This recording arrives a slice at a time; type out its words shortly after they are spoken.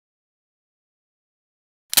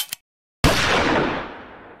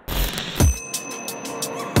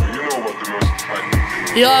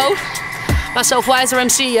Yo, myself Y-Zer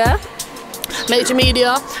MC, yeah? Major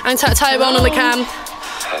media, and Tyrone on the cam.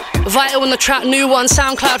 Vital on the track, new one,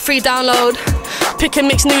 SoundCloud, free download. Pick and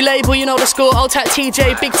mix, new label, you know the score. Old Tech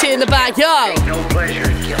TJ, big T in the bag, yo!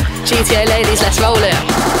 GTA ladies, let's roll it.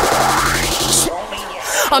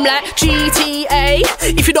 I'm like GTA.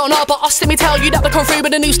 If you don't know about us, let me tell you that we come through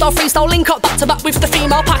with a new style freestyle. Link up back to back with the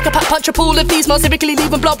female. Pack a pack, punch a pool of these. Most typically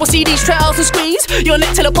leaving blood. We'll see these trails and squeeze. You're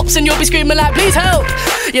lit till it pops and you'll be screaming like, please help.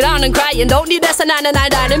 You're down and crying, don't need less than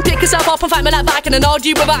 999. And pick yourself up and fight me like back and then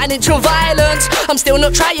argue without an inch of violence. I'm still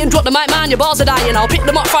not trying, drop the mic man, your bars are dying. I'll pick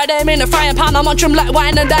them up, fry them in a frying pan. I munch them like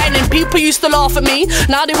wine and dining. People used to laugh at me,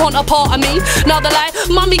 now they want a part of me. Now they're like,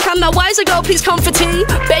 mummy, can that Y-Zer girl please come for tea?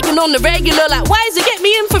 Begging on the regular like, Y-Zer get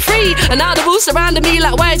me in for free. And now they're all surrounding me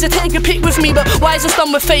like, Y-Zer take a pic with me. But Y-Zer's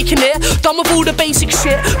done with faking it, done with all the basic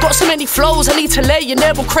shit. Got so many flows, I need to lay in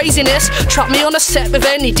there with craziness. Trap me on a set with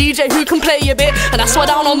any DJ who can play a bit. And I swear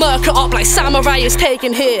down I'll murk it up like Samurai is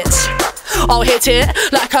taking hits. I'll hit it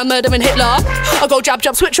like I'm murdering Hitler. I'll go jab,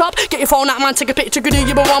 jab, switch up. Get your phone out, man, take a picture. Could do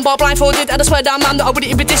you but one bar blindfolded. And I swear down, man, that I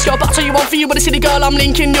wouldn't even diss you. But I'll tell you one for you with a city girl I'm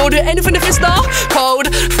linking. You'll do anything if it's dark.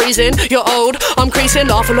 Cold, freezing, you're old, I'm creasing.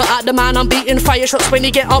 Laugh a lot at the man I'm beating. Fire shots when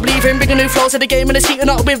you get up, leaving. Bringing new flows to the game and it's heating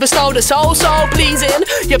up with the style that's so pleasing.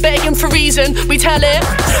 You're begging for reason, we tell it.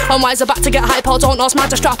 I'm Y-Zer back to get hyper. Don't ask man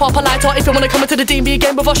to strap up a lighter. If you wanna come into the DB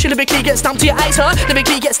game with us, you lyrically get stamped to your eyes, huh?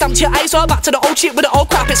 Lyrically get stamped to your eyes, huh? Back to the old shit with the old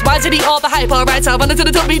crap. It's Y-Zer the all the hyper, right? So running to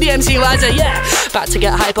the top, be the MC Y-Zer, yeah. Back to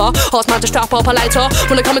get hyper, ask man to strap up a lighter.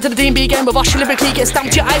 Wanna come into the DB game with us, you lyrically get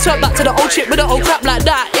stamped to your eyes, huh? Back to the old shit with the old crap like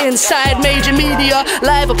that. Inside major media,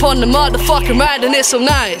 live upon the motherfucking ride, and it's so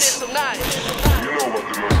nice.